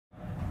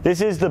This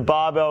is the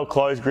barbell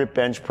closed grip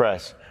bench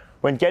press.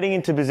 When getting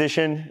into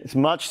position, it's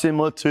much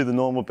similar to the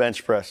normal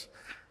bench press.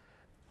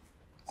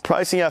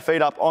 Placing our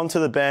feet up onto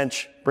the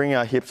bench, bringing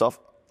our hips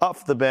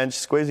off the bench,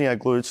 squeezing our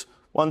glutes,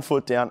 one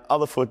foot down,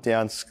 other foot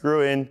down,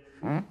 screw in,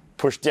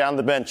 push down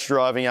the bench,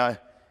 driving our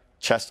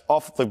chest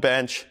off the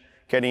bench,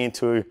 getting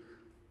into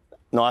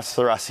nice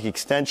thoracic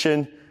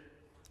extension.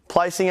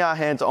 Placing our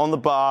hands on the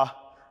bar,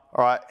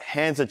 all right,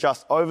 hands are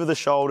just over the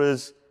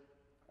shoulders,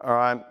 all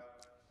right,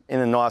 in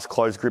a nice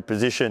closed grip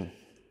position.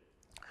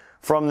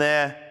 From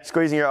there,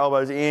 squeezing your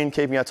elbows in,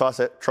 keeping our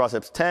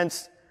triceps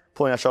tense,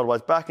 pulling our shoulder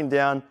blades back and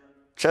down,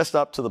 chest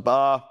up to the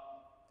bar,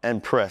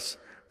 and press.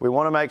 We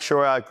want to make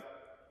sure our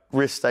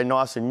wrists stay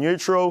nice and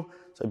neutral,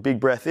 so big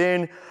breath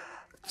in,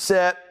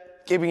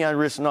 set, keeping our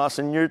wrists nice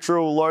and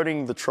neutral,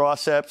 loading the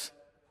triceps,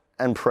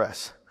 and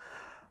press.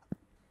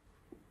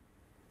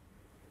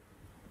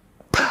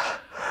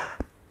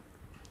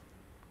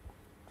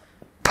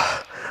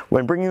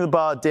 When bringing the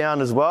bar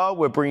down as well,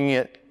 we're bringing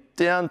it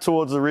down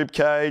towards the rib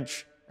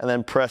cage and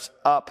then press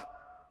up,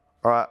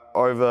 all right,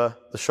 over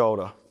the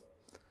shoulder.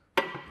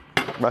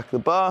 Rack the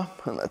bar,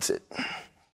 and that's it.